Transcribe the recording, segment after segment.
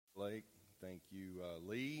Thank you,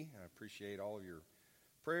 Lee. I appreciate all of your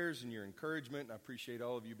prayers and your encouragement. And I appreciate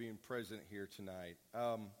all of you being present here tonight.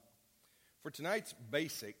 For tonight's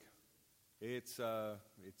basic, it's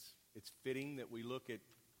fitting that we look at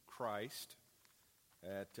Christ,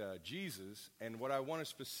 at Jesus, and what I want to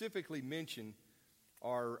specifically mention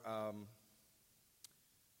are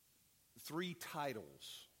three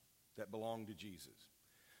titles that belong to Jesus.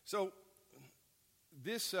 So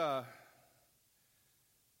this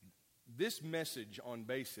message on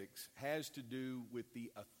basics has to do with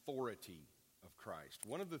the authority of Christ.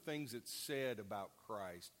 One of the things that's said about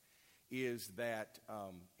Christ is that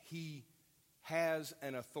he has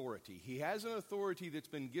an authority. He has an authority that's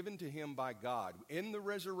been given to him by God. In the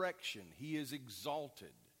resurrection, he is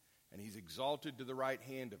exalted, and he's exalted to the right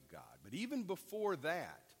hand of God. But even before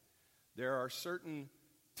that, there are certain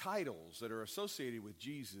titles that are associated with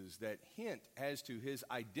Jesus that hint as to his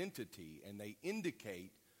identity, and they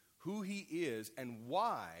indicate who he is and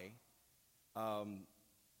why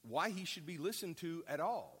he should be listened to at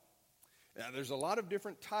all. Now, there's a lot of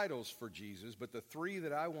different titles for Jesus, but the three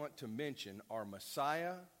that I want to mention are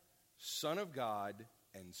Messiah, Son of God,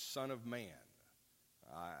 and Son of Man.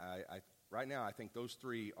 Right now, I think those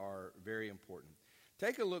three are very important.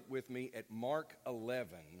 Take a look with me at Mark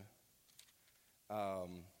 11,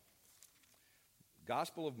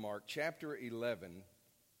 Gospel of Mark, chapter 11,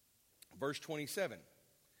 verse 27.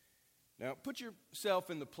 Now, put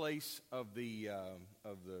yourself in the place of the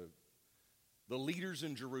leaders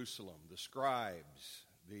in Jerusalem, the scribes,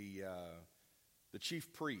 the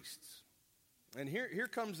chief priests. And here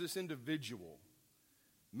comes this individual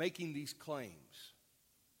making these claims.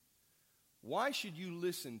 Why should you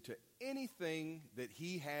listen to anything that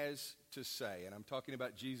he has to say? And I'm talking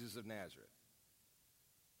about Jesus of Nazareth.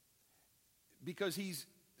 Because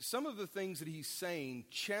some of the things that he's saying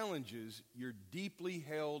challenges your deeply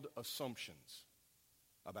held assumptions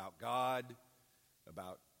about God,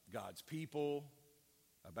 about God's people,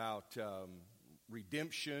 about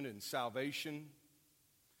redemption and salvation.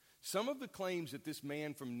 Some of the claims that this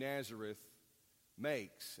man from Nazareth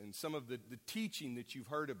makes, and some of the teaching that you've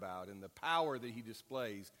heard about and the power that he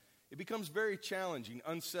displays, it becomes very challenging,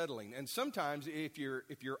 unsettling. And sometimes if you're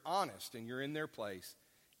honest and you're in their place,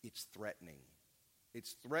 it's threatening.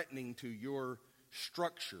 It's threatening to your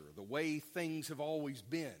structure, the way things have always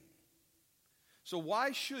been. So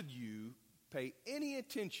why should you pay any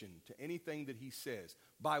attention to anything that he says?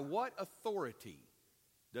 By what authority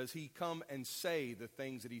does he come and say the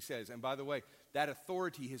things that he says? And by the way, that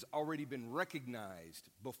authority has already been recognized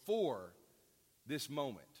before this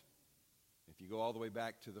moment. If you go all the way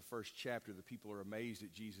back to the first chapter, the people are amazed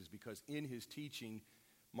at Jesus because in his teaching,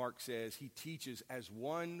 Mark says he teaches as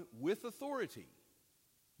one with authority,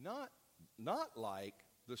 not like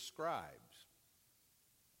the scribes.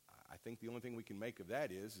 I think the only thing we can make of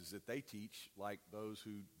that is that they teach like those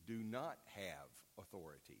who do not have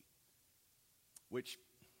authority, which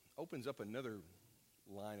opens up another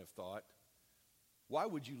line of thought. Why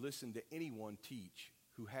would you listen to anyone teach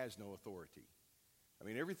who has no authority? I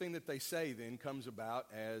mean, everything that they say then comes about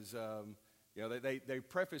as, they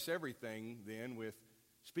preface everything then with,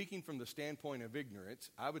 speaking from the standpoint of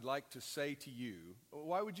ignorance, I would like to say to you,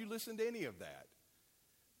 why would you listen to any of that?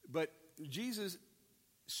 But Jesus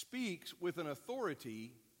speaks with an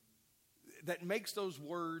authority that makes those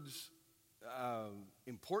words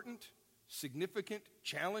important, significant,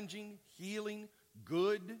 challenging, healing,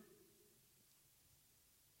 good.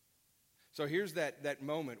 So here's that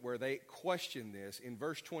moment where they question this. In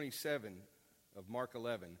verse 27 of Mark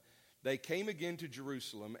 11, they came again to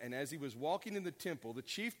Jerusalem, and as he was walking in the temple, the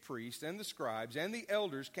chief priests and the scribes and the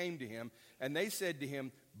elders came to him, and they said to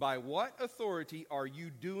him, "By what authority are you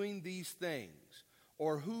doing these things?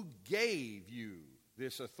 Or who gave you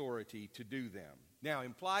this authority to do them?" Now,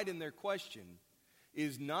 implied in their question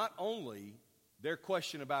is not only their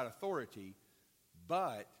question about authority,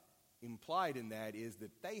 but implied in that is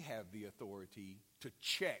that they have the authority to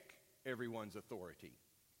check everyone's authority.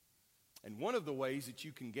 And one of the ways that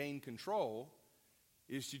you can gain control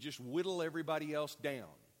is to just whittle everybody else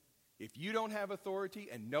down. If you don't have authority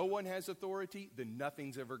and no one has authority, then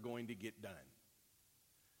nothing's ever going to get done.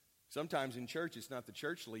 Sometimes in church, it's not the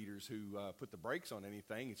church leaders who put the brakes on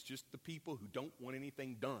anything. It's just the people who don't want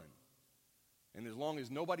anything done. And as long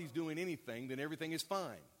as nobody's doing anything, then everything is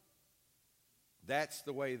fine. That's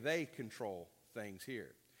the way they control things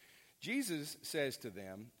here. Jesus says to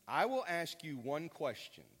them, "I will ask you one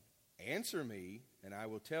question. Answer me, and I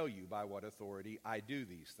will tell you by what authority I do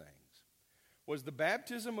these things. Was the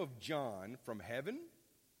baptism of John from heaven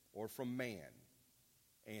or from man?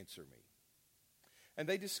 Answer me." And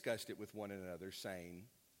they discussed it with one another, saying,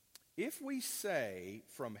 If we say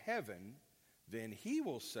from heaven, then he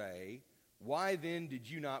will say, why then did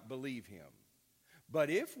you not believe him? But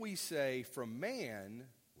if we say from man,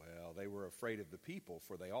 well, they were afraid of the people,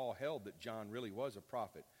 for they all held that John really was a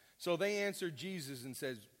prophet. So they answered Jesus and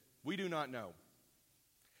said, we do not know.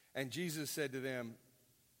 And Jesus said to them,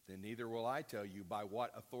 then neither will I tell you by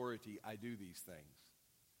what authority I do these things.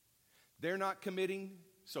 They're not committing,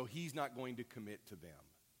 so he's not going to commit to them.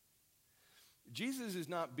 Jesus is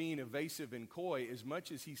not being evasive and coy as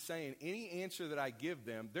much as he's saying any answer that I give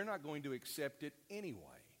them, they're not going to accept it anyway.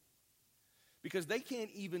 Because they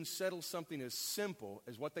can't even settle something as simple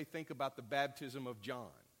as what they think about the baptism of John.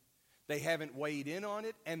 They haven't weighed in on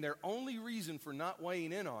it, and their only reason for not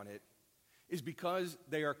weighing in on it is because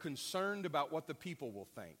they are concerned about what the people will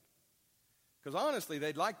think. Because honestly,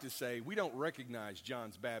 they'd like to say, we don't recognize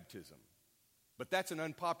John's baptism. But that's an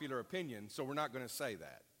unpopular opinion, so we're not going to say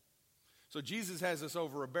that. So Jesus has us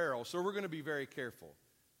over a barrel, so we're going to be very careful.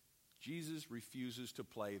 Jesus refuses to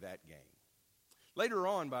play that game. Later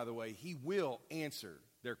on, by the way, he will answer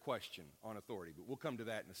their question on authority, but we'll come to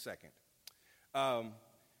that in a second.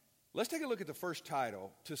 Let's take a look at the first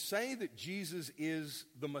title. To say that Jesus is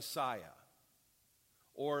the Messiah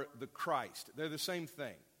or the Christ, they're the same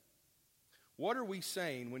thing. What are we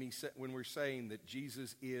saying when we're saying that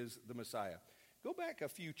Jesus is the Messiah? Go back a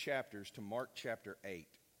few chapters to Mark chapter 8.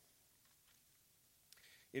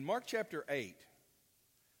 In Mark chapter 8,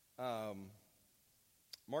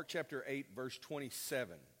 verse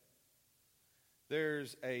 27,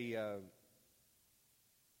 there's a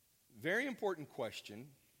very important question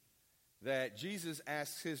that Jesus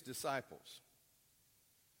asks his disciples.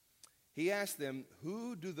 He asks them,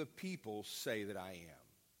 who do the people say that I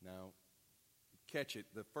am? Now, catch it.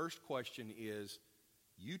 The first question is,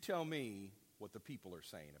 you tell me what the people are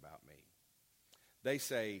saying about me. They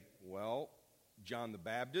say, well, John the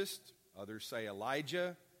Baptist, others say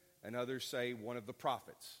Elijah, and others say one of the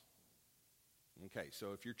prophets. Okay,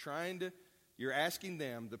 so if you're asking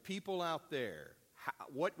them, the people out there,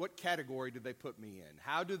 what category do they put me in?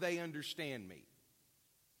 How do they understand me?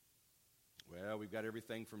 Well, we've got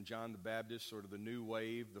everything from John the Baptist, sort of the new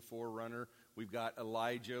wave, the forerunner. We've got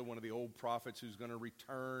Elijah, one of the old prophets who's going to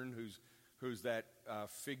return, who's that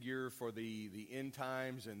figure for the end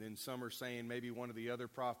times, and then some are saying maybe one of the other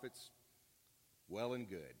prophets. Well and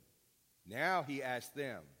good. Now he asked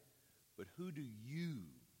them, but who do you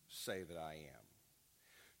say that I am?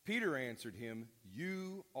 Peter answered him,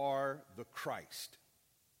 you are the Christ.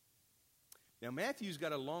 Now Matthew's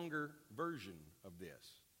got a longer version of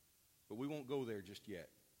this, but we won't go there just yet.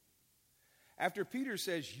 After Peter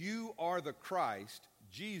says, you are the Christ,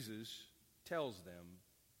 Jesus tells them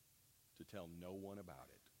to tell no one about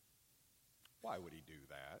it. Why would he do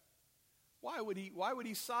that? Why would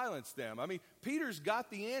he silence them? I mean, Peter's got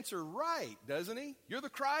the answer right, doesn't he? You're the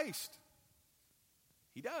Christ.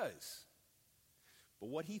 He does. But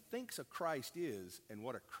what he thinks a Christ is and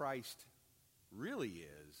what a Christ really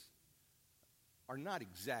is are not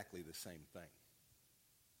exactly the same thing.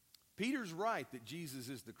 Peter's right that Jesus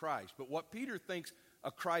is the Christ, but what Peter thinks a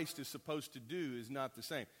Christ is supposed to do is not the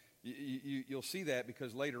same. You'll see that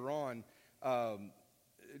because later on,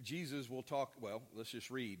 Jesus will talk, well, let's just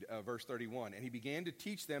read verse 31. And he began to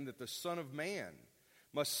teach them that the Son of Man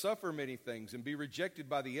must suffer many things and be rejected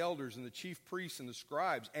by the elders and the chief priests and the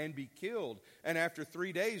scribes and be killed, and after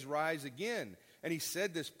 3 days rise again. And he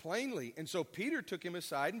said this plainly. And so Peter took him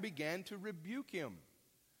aside and began to rebuke him.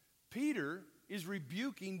 Peter is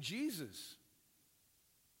rebuking Jesus.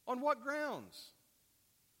 On what grounds?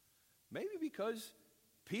 Maybe because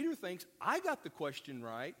Peter thinks, I got the question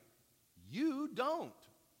right, you don't.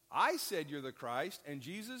 I said you're the Christ, and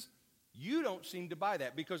Jesus, you don't seem to buy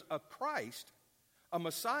that, because a Christ, a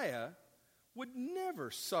Messiah, would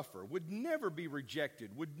never suffer, would never be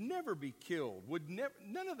rejected, would never be killed,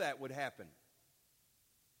 none of that would happen.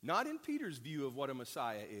 Not in Peter's view of what a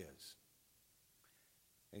Messiah is.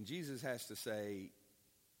 And Jesus has to say,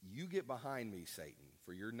 you get behind me, Satan,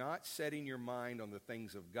 for you're not setting your mind on the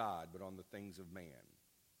things of God, but on the things of man.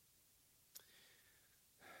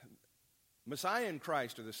 Messiah and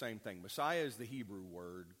Christ are the same thing. Messiah is the Hebrew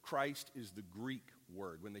word. Christ is the Greek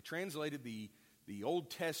word. When they translated the Old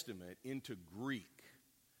Testament into Greek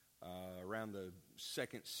around the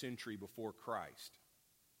 2nd century before Christ,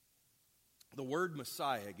 the word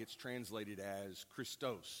Messiah gets translated as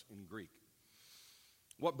Christos in Greek.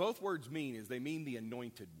 What both words mean is they mean the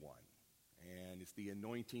anointed one. And it's the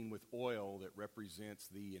anointing with oil that represents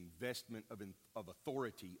the investment of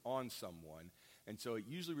authority on someone. And so it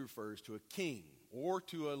usually refers to a king or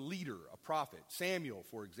to a leader, a prophet. Samuel,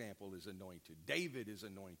 for example, is anointed. David is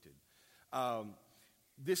anointed.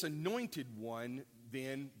 this anointed one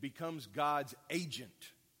then becomes God's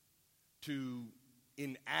agent to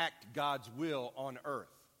enact God's will on earth.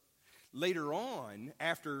 Later on,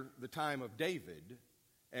 after the time of David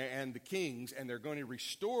and the kings, and they're going to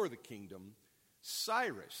restore the kingdom,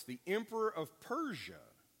 Cyrus, the emperor of Persia,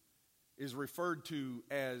 is referred to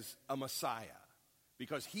as a Messiah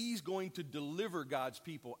because he's going to deliver God's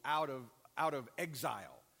people out of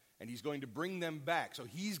exile, and he's going to bring them back. So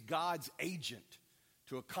he's God's agent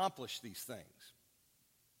to accomplish these things.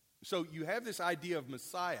 So you have this idea of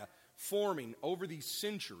Messiah forming over these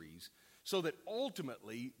centuries so that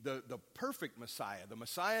ultimately the perfect Messiah, the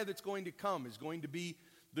Messiah that's going to come, is going to be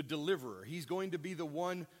the deliverer. He's going to be the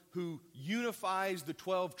one who unifies the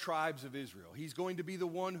 12 tribes of Israel. He's going to be the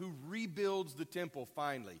one who rebuilds the temple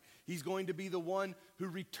finally. He's going to be the one who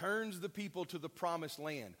returns the people to the promised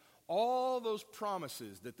land. All those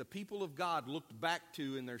promises that the people of God looked back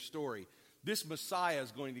to in their story, this Messiah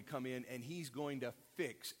is going to come in and he's going to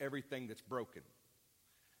fix everything that's broken.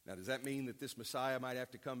 Now, does that mean that this Messiah might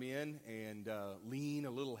have to come in and lean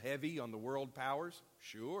a little heavy on the world powers?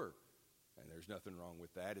 Sure. And there's nothing wrong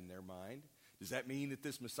with that in their mind. Does that mean that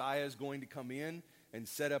this Messiah is going to come in and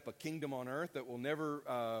set up a kingdom on earth that will never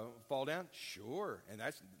fall down? Sure. And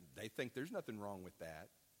they think there's nothing wrong with that.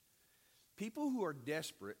 People who are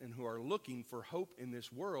desperate and who are looking for hope in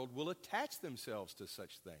this world will attach themselves to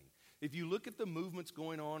such things. If you look at the movements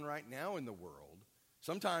going on right now in the world,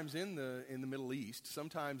 sometimes in the Middle East,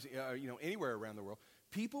 sometimes anywhere around the world,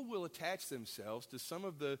 people will attach themselves to some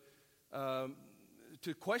of the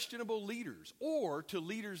to questionable leaders or to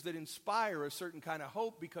leaders that inspire a certain kind of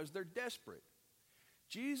hope because they're desperate.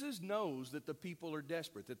 Jesus knows that the people are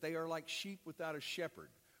desperate, that they are like sheep without a shepherd,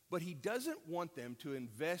 but he doesn't want them to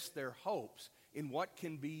invest their hopes in what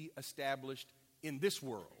can be established in this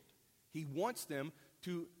world. He wants them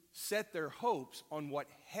to set their hopes on what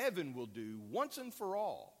heaven will do once and for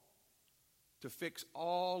all to fix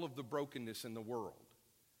all of the brokenness in the world.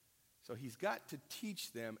 So he's got to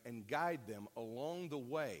teach them and guide them along the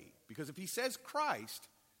way. Because if he says Christ,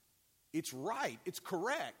 it's right, it's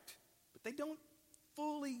correct, but they don't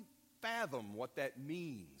fully fathom what that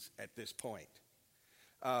means at this point.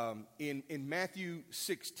 In Matthew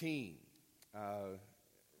 16,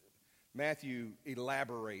 Matthew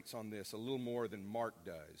elaborates on this a little more than Mark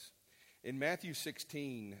does. In Matthew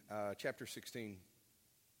 16, chapter 16,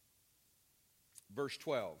 verse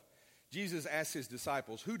 12, Jesus asked his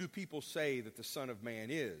disciples, "Who do people say that the Son of Man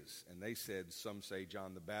is?" And they said, "Some say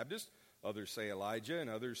John the Baptist, others say Elijah, and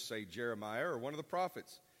others say Jeremiah or one of the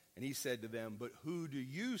prophets." And he said to them, "But who do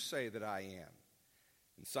you say that I am?"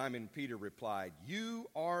 And Simon Peter replied,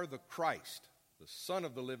 "You are the Christ, the Son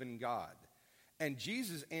of the living God." And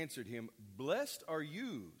Jesus answered him, "Blessed are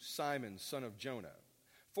you, Simon, son of Jonah,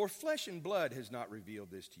 for flesh and blood has not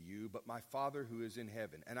revealed this to you, but my Father who is in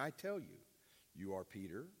heaven. And I tell you, you are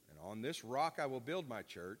Peter, and on this rock I will build my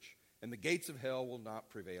church, and the gates of hell will not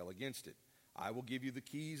prevail against it. I will give you the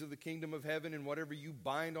keys of the kingdom of heaven, and whatever you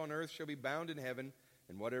bind on earth shall be bound in heaven,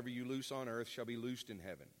 and whatever you loose on earth shall be loosed in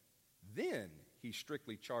heaven." Then he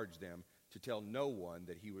strictly charged them to tell no one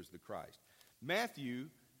that he was the Christ. Matthew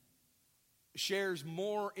shares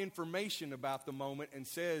more information about the moment and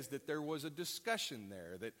says that there was a discussion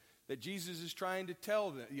there, that Jesus is trying to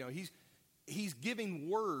tell them. He's giving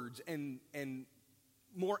words and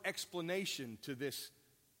more explanation to this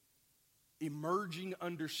emerging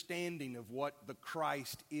understanding of what the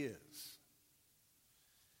Christ is.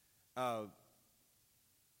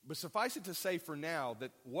 But suffice it to say for now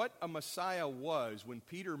that what a Messiah was when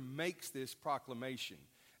Peter makes this proclamation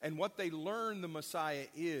and what they learn the Messiah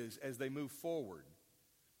is as they move forward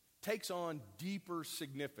takes on deeper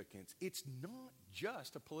significance. It's not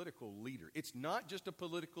just a political leader. It's not just a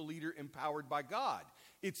political leader empowered by God.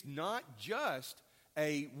 It's not just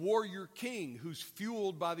a warrior king who's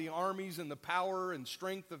fueled by the armies and the power and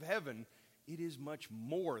strength of heaven. It is much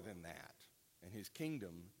more than that. And his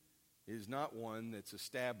kingdom is not one that's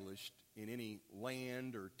established in any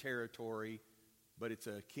land or territory, but it's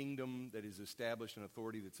a kingdom that is established, an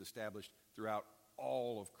authority that's established throughout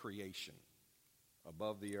all of creation,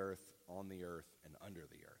 above the earth, on the earth, and under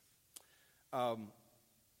the earth.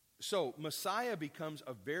 So Messiah becomes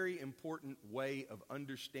a very important way of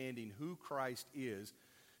understanding who Christ is,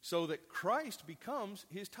 so that Christ becomes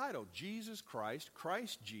his title. Jesus Christ,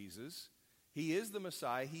 Christ Jesus. He is the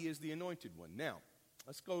Messiah. He is the anointed one. Now,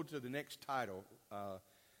 let's go to the next title.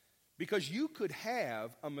 Because you could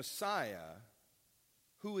have a Messiah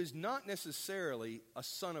who is not necessarily a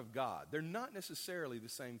son of God. They're not necessarily the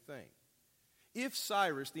same thing. If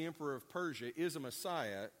Cyrus, the emperor of Persia, is a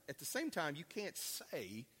Messiah, at the same time, you can't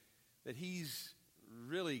say that he's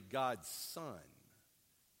really God's son.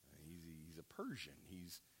 He's a Persian.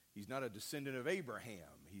 He's not a descendant of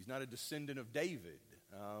Abraham. He's not a descendant of David.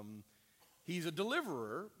 He's a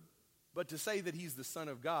deliverer, but to say that he's the Son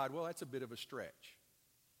of God, well, that's a bit of a stretch.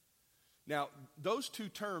 Now, those two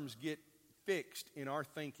terms get fixed in our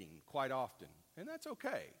thinking quite often, and that's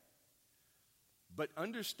okay. But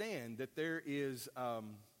understand that there's a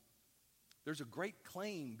great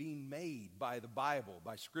claim being made by the Bible,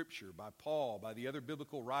 by Scripture, by Paul, by the other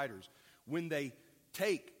biblical writers, when they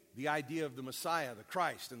take the idea of the Messiah, the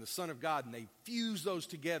Christ, and the Son of God, and they fuse those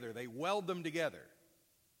together, they weld them together.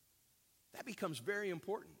 That becomes very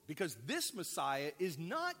important, because this Messiah is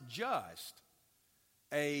not just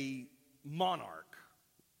a monarch.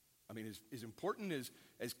 I mean, as important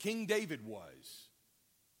as King David was,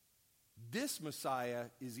 this Messiah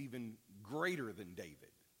is even greater than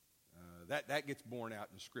David. That gets borne out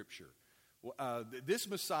in Scripture. This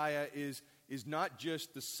Messiah is not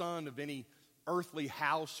just the son of any earthly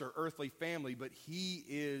house or earthly family, but he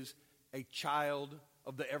is a child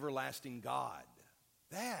of the everlasting God.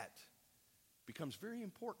 That becomes very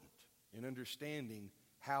important in understanding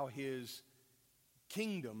how his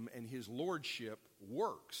kingdom and his lordship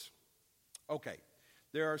works. Okay,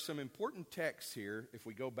 there are some important texts here if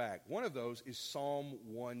we go back. One of those is Psalm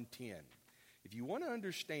 110. If you want to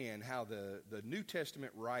understand how the New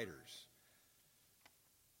Testament writers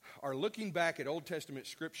are looking back at Old Testament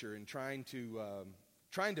Scripture and trying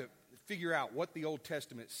to figure out what the Old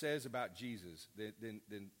Testament says about Jesus,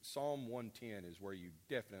 then Psalm 110 is where you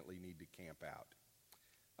definitely need to camp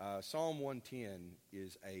out. Psalm 110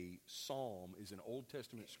 is an Old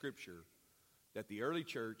Testament Scripture that the early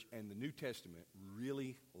church and the New Testament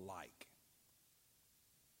really like.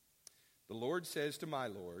 The Lord says to my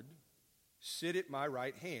Lord, "Sit at my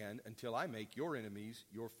right hand until I make your enemies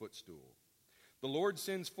your footstool. The Lord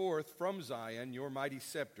sends forth from Zion your mighty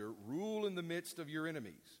scepter. Rule in the midst of your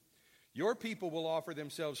enemies. Your people will offer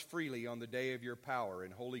themselves freely on the day of your power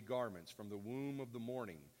in holy garments from the womb of the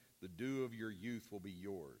morning. The dew of your youth will be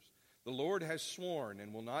yours. The Lord has sworn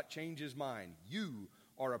and will not change his mind. You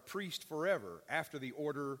are a priest forever after the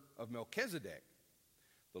order of Melchizedek.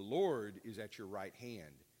 The Lord is at your right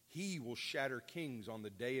hand. He will shatter kings on the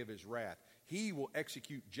day of his wrath. He will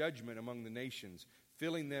execute judgment among the nations,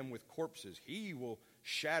 filling them with corpses. He will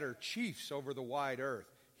shatter chiefs over the wide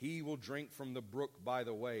earth. He will drink from the brook by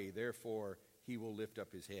the way. Therefore, he will lift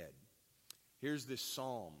up his head." Here's this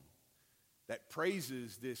psalm that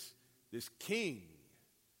praises this king,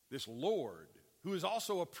 this Lord, who is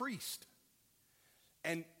also a priest.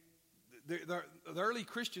 And the early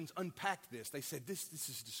Christians unpacked this. They said, this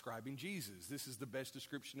is describing Jesus. This is the best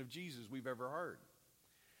description of Jesus we've ever heard.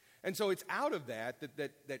 And so it's out of that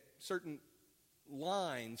certain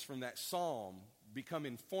lines from that psalm become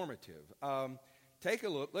informative. Take a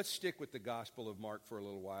look. Let's stick with the Gospel of Mark for a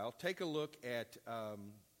little while. Take a look at, I'll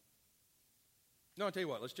tell you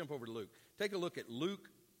what, let's jump over to Luke. Take a look at Luke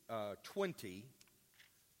 20,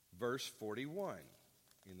 verse 41.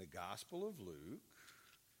 In the Gospel of Luke,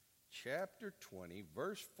 chapter 20,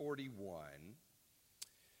 verse 41,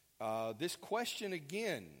 this question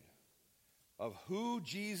again of who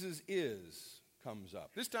Jesus is comes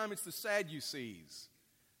up. This time it's the Sadducees,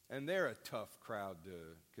 and they're a tough crowd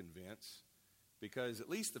to convince, because at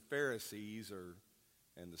least the Pharisees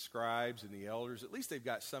and the scribes and the elders, at least they've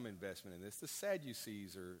got some investment in this. The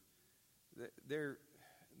Sadducees they're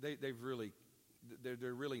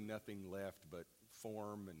really nothing left but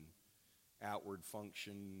form and outward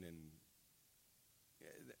function, and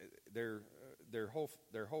their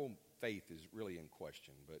whole faith is really in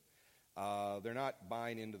question. But they're not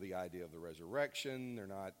buying into the idea of the resurrection. They're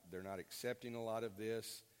not accepting a lot of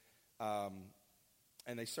this, and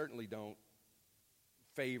they certainly don't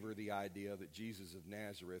favor the idea that Jesus of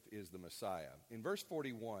Nazareth is the Messiah. In verse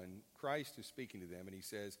 41, Christ is speaking to them, and he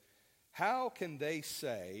says, "How can they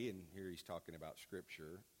say," and here he's talking about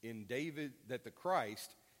Scripture, "in David that the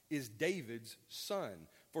Christ is David's son?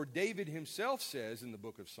 For David himself says in the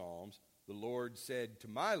book of Psalms, 'The Lord said to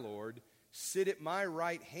my Lord, sit at my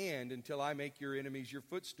right hand until I make your enemies your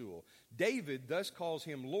footstool.' David thus calls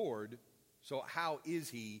him Lord, so how is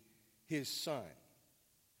he his son?"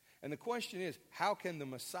 And the question is, how can the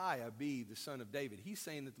Messiah be the son of David? He's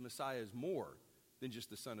saying that the Messiah is more than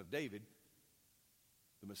just the son of David.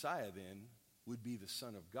 The Messiah then would be the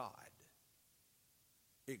Son of God.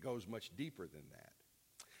 It goes much deeper than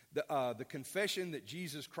that. The confession that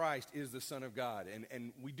Jesus Christ is the Son of God,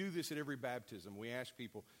 and we do this at every baptism. We ask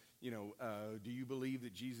people, do you believe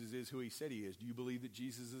that Jesus is who he said he is? Do you believe that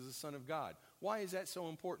Jesus is the Son of God? Why is that so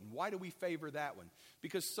important? Why do we favor that one?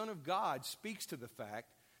 Because Son of God speaks to the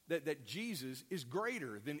fact that Jesus is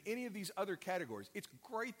greater than any of these other categories. It's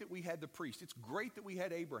great that we had the priest. It's great that we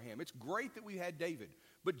had Abraham. It's great that we had David.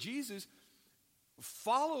 But Jesus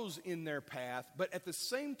follows in their path, but at the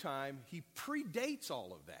same time, he predates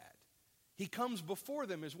all of that. He comes before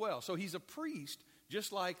them as well. So he's a priest,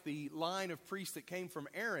 just like the line of priests that came from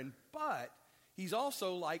Aaron, but he's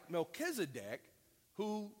also like Melchizedek,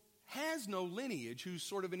 who has no lineage, who's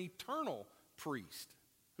sort of an eternal priest,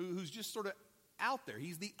 who's just sort of out there.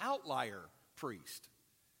 He's the outlier priest.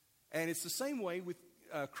 And it's the same way with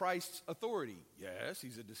Christ's authority. Yes,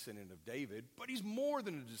 he's a descendant of David, but he's more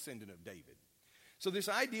than a descendant of David. So this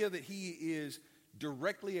idea that he is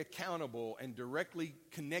directly accountable and directly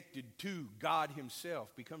connected to God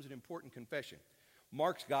himself becomes an important confession.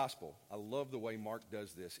 Mark's gospel, I love the way Mark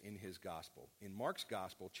does this in his gospel. In Mark's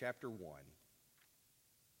gospel, chapter 1,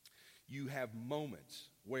 you have moments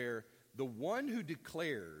where the one who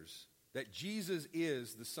declares that Jesus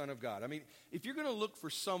is the Son of God. I mean, if you're going to look for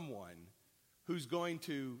someone who's going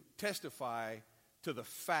to testify to the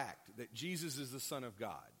fact that Jesus is the Son of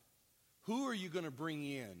God, who are you going to bring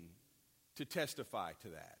in to testify to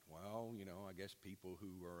that? Well, I guess people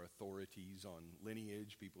who are authorities on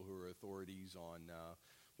lineage, people who are authorities on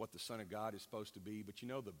what the Son of God is supposed to be. But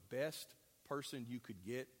the best person you could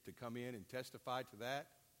get to come in and testify to that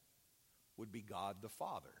would be God the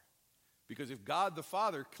Father. Because if God the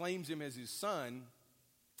Father claims him as his son,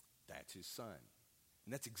 that's his son.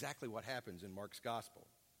 And that's exactly what happens in Mark's gospel.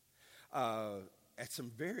 At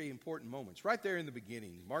some very important moments. Right there in the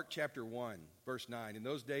beginning, Mark chapter 1, verse 9. In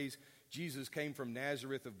those days, Jesus came from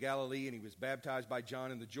Nazareth of Galilee, and he was baptized by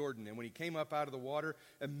John in the Jordan. And when he came up out of the water,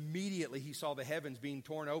 immediately he saw the heavens being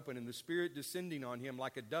torn open and the Spirit descending on him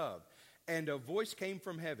like a dove. And a voice came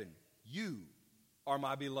from heaven, "You are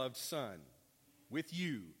my beloved Son. With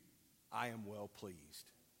you I am well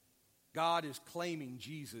pleased." God is claiming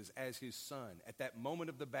Jesus as his son at that moment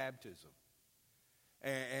of the baptism.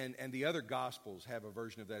 And the other Gospels have a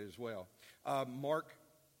version of that as well. Mark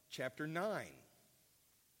chapter 9.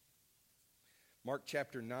 Mark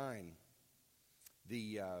chapter 9,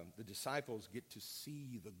 the disciples get to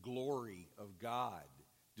see the glory of God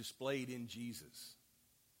displayed in Jesus.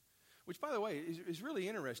 Which, by the way, is really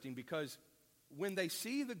interesting because when they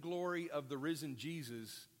see the glory of the risen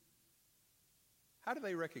Jesus, how do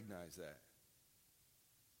they recognize that?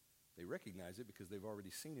 They recognize it because they've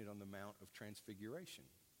already seen it on the Mount of Transfiguration.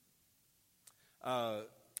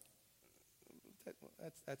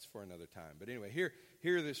 That's for another time. But anyway, here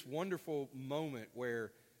this wonderful moment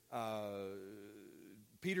where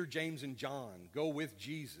Peter, James, and John go with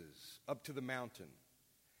Jesus up to the mountain.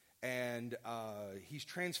 And he's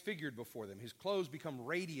transfigured before them. His clothes become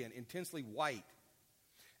radiant, intensely white.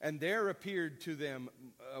 And there appeared to them,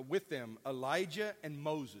 with them, Elijah and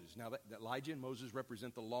Moses. Now, that Elijah and Moses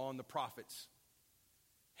represent the law and the prophets.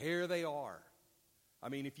 Here they are. I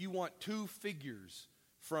mean, if you want two figures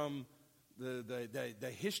from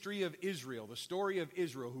the history of Israel, the story of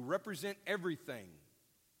Israel, who represent everything,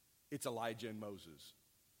 it's Elijah and Moses.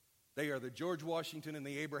 They are the George Washington and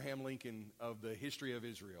the Abraham Lincoln of the history of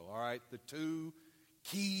Israel, all right? The two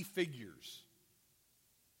key figures.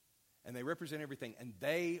 And they represent everything. And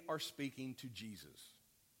they are speaking to Jesus.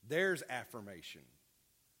 There's affirmation.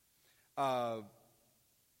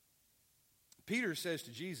 Peter says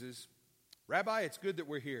to Jesus, "Rabbi, it's good that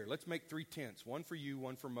we're here. Let's make 3 tents, one for you,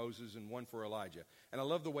 one for Moses, and one for Elijah." And I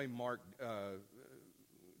love the way Mark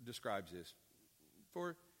describes this.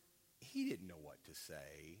 For he didn't know what to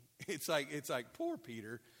say. It's like poor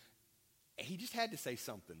Peter. He just had to say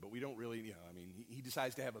something, but we don't really, he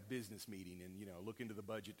decides to have a business meeting and, look into the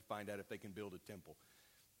budget to find out if they can build a temple.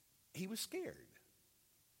 He was scared.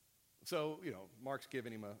 So, Mark's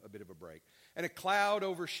giving him a bit of a break. And a cloud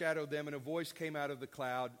overshadowed them, and a voice came out of the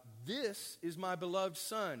cloud, "This is my beloved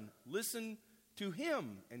Son. Listen to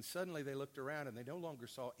him." And suddenly they looked around, and they no longer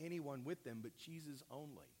saw anyone with them but Jesus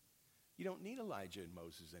only. You don't need Elijah and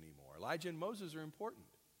Moses anymore. Elijah and Moses are important.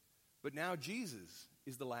 But now Jesus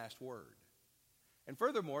is the last word. And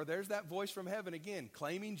furthermore, there's that voice from heaven again,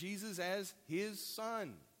 claiming Jesus as his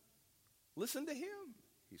son. Listen to him,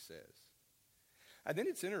 he says. And then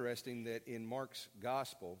it's interesting that in Mark's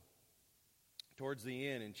gospel, towards the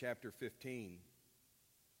end in chapter 15,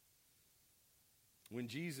 when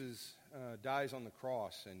Jesus dies on the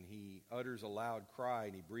cross and he utters a loud cry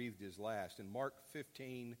and he breathed his last, in Mark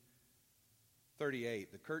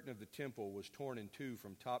 15:38, the curtain of the temple was torn in two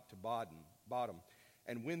from top to bottom.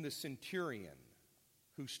 And when the centurion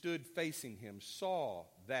who stood facing him saw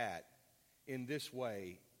that in this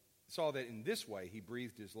way he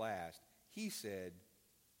breathed his last, he said,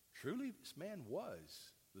 "Truly this man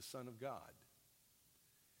was the Son of God."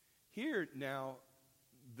 Here now,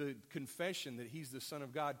 the confession that he's the Son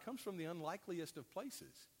of God comes from the unlikeliest of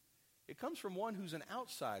places. It comes from one who's an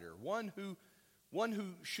outsider, one who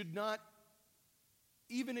should not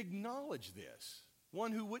even acknowledge this,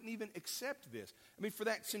 one who wouldn't even accept this. I mean, for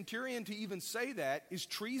that centurion to even say that is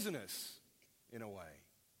treasonous in a way.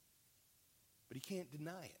 But he can't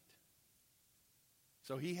deny it.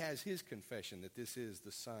 So he has his confession that this is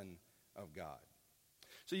the Son of God.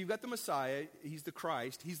 So you've got the Messiah, he's the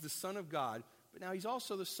Christ, he's the Son of God, but now he's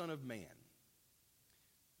also the Son of Man.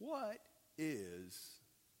 What is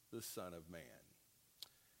the Son of Man?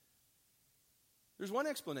 There's one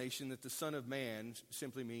explanation that the Son of Man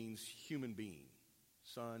simply means human being,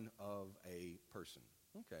 son of a person.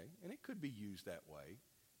 Okay, and it could be used that way.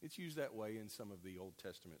 It's used that way in some of the Old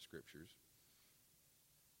Testament scriptures.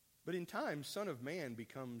 But in time, Son of Man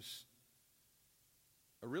becomes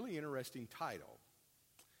a really interesting title.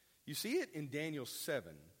 You see it in Daniel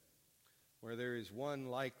 7, where there is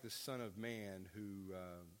one like the Son of Man who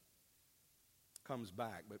comes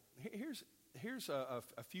back. But here's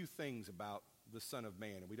a few things about the Son of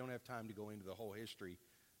Man, and we don't have time to go into the whole history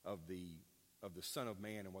of the Son of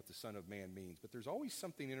Man and what the Son of Man means. But there's always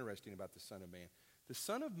something interesting about the Son of Man. The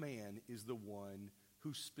Son of Man is the one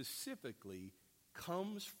who specifically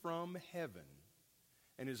comes from heaven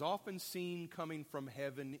and is often seen coming from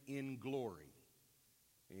heaven in glory.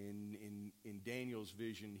 In Daniel's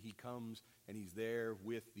vision, he comes and he's there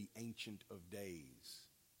with the Ancient of Days.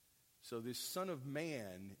 So this Son of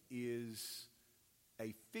Man is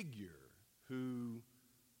a figure who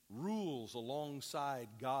rules alongside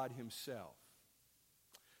God himself.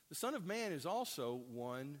 The Son of Man is also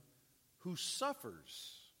one who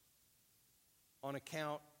suffers on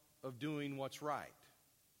account of doing what's right.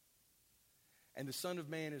 And the Son of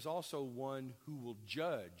Man is also one who will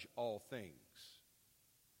judge all things.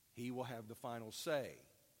 He will have the final say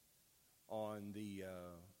on the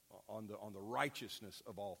righteousness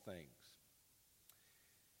of all things.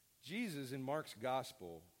 Jesus in Mark's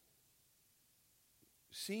gospel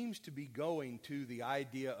seems to be going to the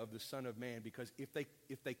idea of the Son of Man, because if they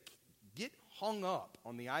get hung up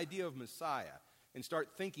on the idea of Messiah and start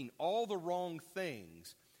thinking all the wrong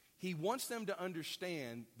things, he wants them to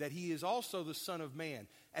understand that he is also the Son of Man.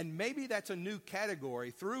 And maybe that's a new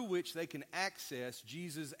category through which they can access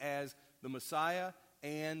Jesus as the Messiah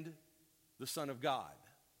and the Son of God.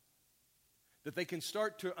 That they can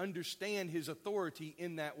start to understand his authority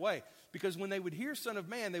in that way. Because when they would hear Son of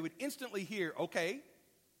Man, they would instantly hear, okay,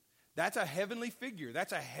 that's a heavenly figure.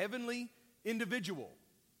 That's a heavenly individual.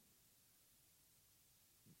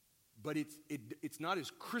 But it's not as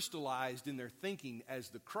crystallized in their thinking as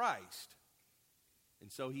the Christ.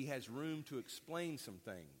 And so he has room to explain some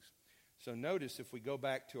things. So notice if we go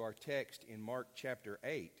back to our text in Mark chapter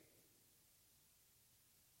 8.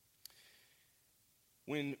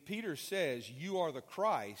 When Peter says, "You are the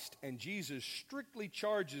Christ," and Jesus strictly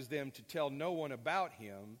charges them to tell no one about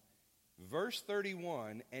him, verse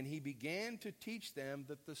 31, and he began to teach them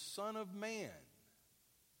that the Son of Man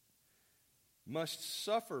must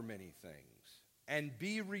suffer many things and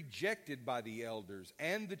be rejected by the elders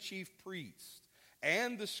and the chief priests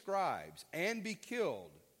and the scribes and be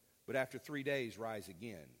killed, but after 3 days rise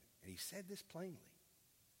again. And he said this plainly.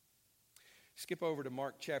 Skip over to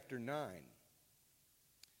Mark chapter 9.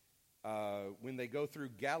 When they go through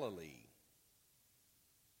Galilee,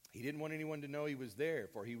 he didn't want anyone to know he was there,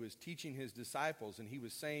 for he was teaching his disciples, and he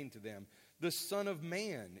was saying to them, "The Son of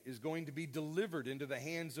Man is going to be delivered into the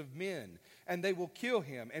hands of men, and they will kill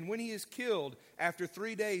him. And when he is killed, after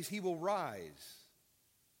 3 days he will rise."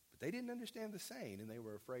 But they didn't understand the saying, and they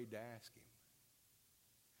were afraid to ask him.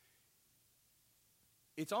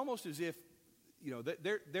 It's almost as if,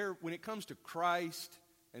 they're when it comes to Christ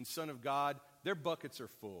and Son of God, their buckets are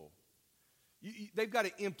full. They've got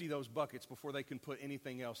to empty those buckets before they can put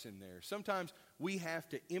anything else in there. Sometimes we have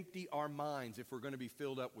to empty our minds if we're going to be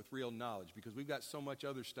filled up with real knowledge, because we've got so much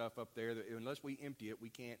other stuff up there that unless we empty it,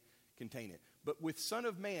 we can't contain it. But with Son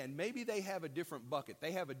of Man, maybe they have a different bucket.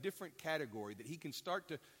 They have a different category that he can start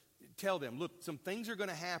to tell them, look, some things are going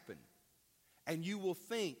to happen. And you will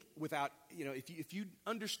think without, if you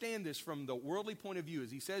understand this from the worldly point of view,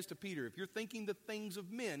 as he says to Peter, if you're thinking the things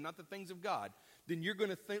of men, not the things of God, then you're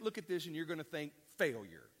going to look at this and you're going to think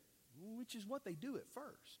failure, which is what they do at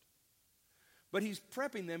first. But he's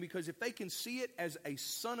prepping them, because if they can see it as a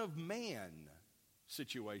Son of Man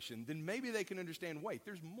situation, then maybe they can understand, wait,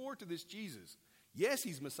 there's more to this Jesus. Yes,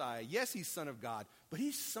 he's Messiah. Yes, he's Son of God. But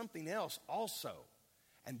he's something else also.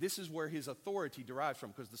 And this is where his authority derives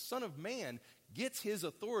from, because the Son of Man gets his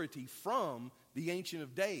authority from the Ancient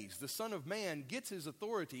of Days. The Son of Man gets his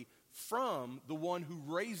authority from the one who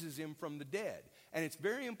raises him from the dead. And it's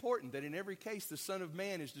very important that in every case, the Son of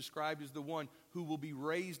Man is described as the one who will be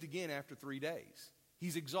raised again after 3 days.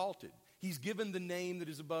 He's exalted. He's given the name that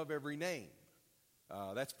is above every name.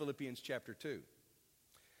 That's Philippians chapter 2.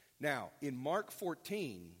 Now, in Mark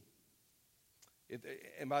 14,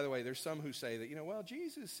 and by the way, there's some who say that, well,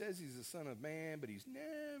 Jesus says he's the Son of Man, but he's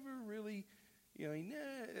never really,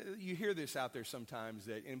 you hear this out there sometimes.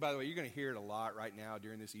 And by the way, you're going to hear it a lot right now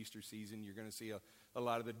during this Easter season. You're going to see a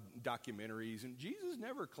lot of the documentaries. And Jesus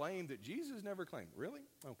never claimed. Really?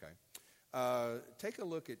 Okay. Take a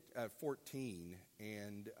look at 14.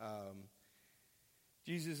 And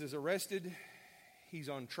Jesus is arrested. He's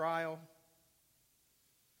on trial.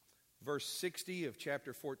 Verse 60 of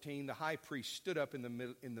chapter 14, the high priest stood up in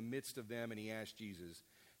the midst of them, and he asked Jesus,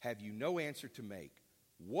 "Have you no answer to make?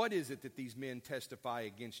 What is it that these men testify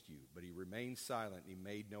against you?" But he remained silent, and he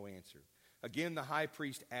made no answer. Again, the high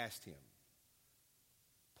priest asked him,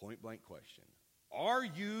 point blank question, "Are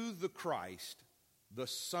you the Christ, the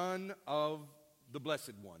Son of the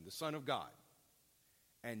Blessed One, the Son of God?"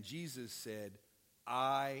 And Jesus said,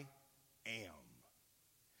 "I am.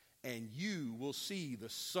 And you will see the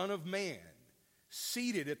Son of Man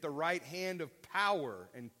seated at the right hand of power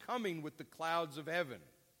and coming with the clouds of heaven."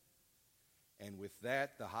 And with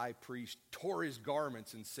that, the high priest tore his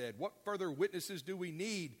garments and said, "What further witnesses do we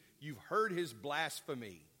need? You've heard his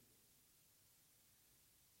blasphemy."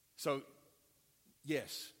 So,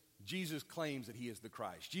 yes, Jesus claims that he is the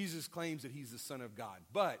Christ. Jesus claims that he's the Son of God.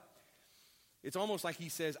 But it's almost like he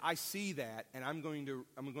says, "I see that, and I'm going to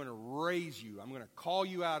raise you. I'm going to call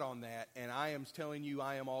you out on that, and I am telling you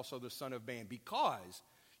I am also the Son of Man, because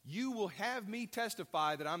you will have me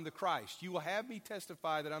testify that I'm the Christ. You will have me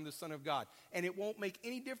testify that I'm the Son of God, and it won't make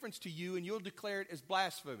any difference to you, and you'll declare it as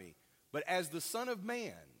blasphemy. But as the Son of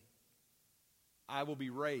Man, I will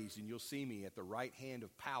be raised, and you'll see me at the right hand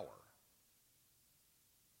of power,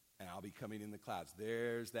 and I'll be coming in the clouds."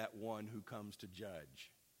 There's that one who comes to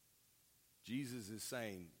judge. Jesus is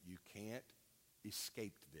saying, you can't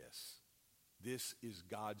escape this. This is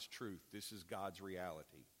God's truth. This is God's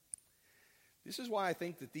reality. This is why I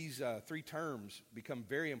think that these 3 terms become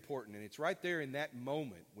very important. And it's right there in that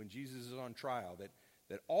moment when Jesus is on trial that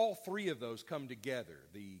all 3 of those come together.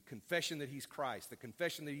 The confession that he's Christ, the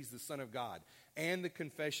confession that he's the Son of God, and the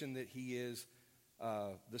confession that he is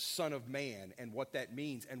the Son of Man, and what that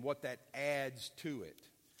means and what that adds to it.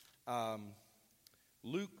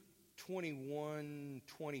 Luke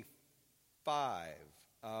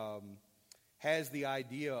 21:25 has the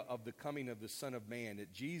idea of the coming of the Son of Man,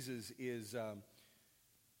 that Jesus is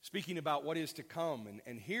speaking about what is to come.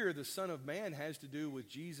 And here the Son of Man has to do with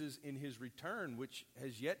Jesus in his return, which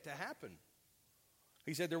has yet to happen.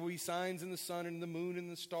 He said there will be signs in the sun and the moon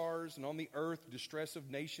and the stars, and on the earth distress of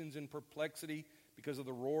nations and perplexity because of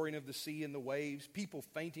the roaring of the sea and the waves, people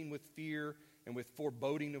fainting with fear and with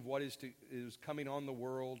foreboding of what is coming on the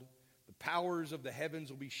world. The powers of the heavens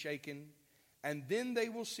will be shaken, and then they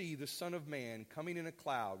will see the Son of Man coming in a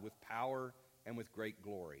cloud with power and with great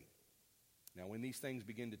glory. Now, when these things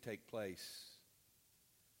begin to take place,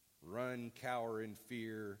 run, cower in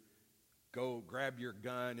fear, go grab your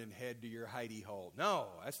gun and head to your hidey hole.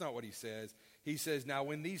 No, that's not what he says. He says, now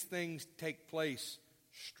when these things take place,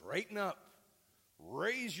 straighten up,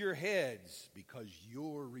 raise your heads, because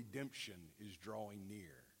your redemption is drawing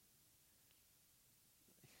near.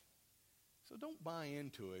 So don't buy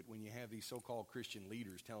into it when you have these so-called Christian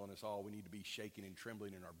leaders telling us all we need to be shaking and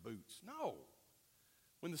trembling in our boots. No.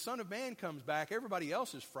 When the Son of Man comes back, everybody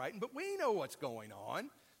else is frightened, but we know what's going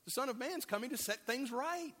on. The Son of Man's coming to set things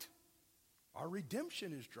right. Our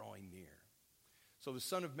redemption is drawing near. So the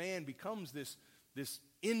Son of Man becomes this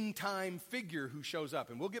end-time figure who shows up.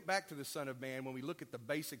 And we'll get back to the Son of Man when we look at the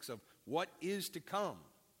basics of what is to come.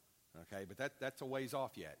 Okay, but that's a ways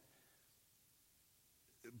off yet.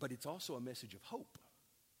 But it's also a message of hope,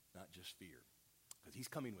 not just fear. Because he's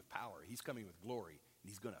coming with power, he's coming with glory,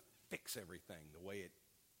 and he's going to fix everything the way it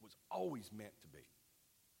was always meant to be.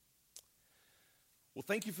 Well,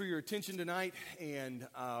 thank you for your attention tonight, and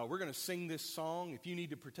we're going to sing this song. If you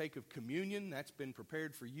need to partake of communion, that's been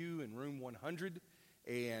prepared for you in room 100.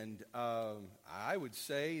 And I would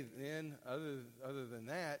say then, other than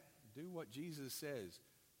that, do what Jesus says.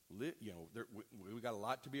 We got a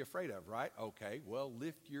lot to be afraid of, right? Okay, well,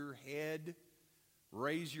 lift your head,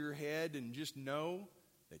 raise your head, and just know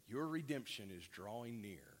that your redemption is drawing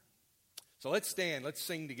near. So let's stand, let's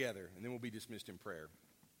sing together, and then we'll be dismissed in prayer.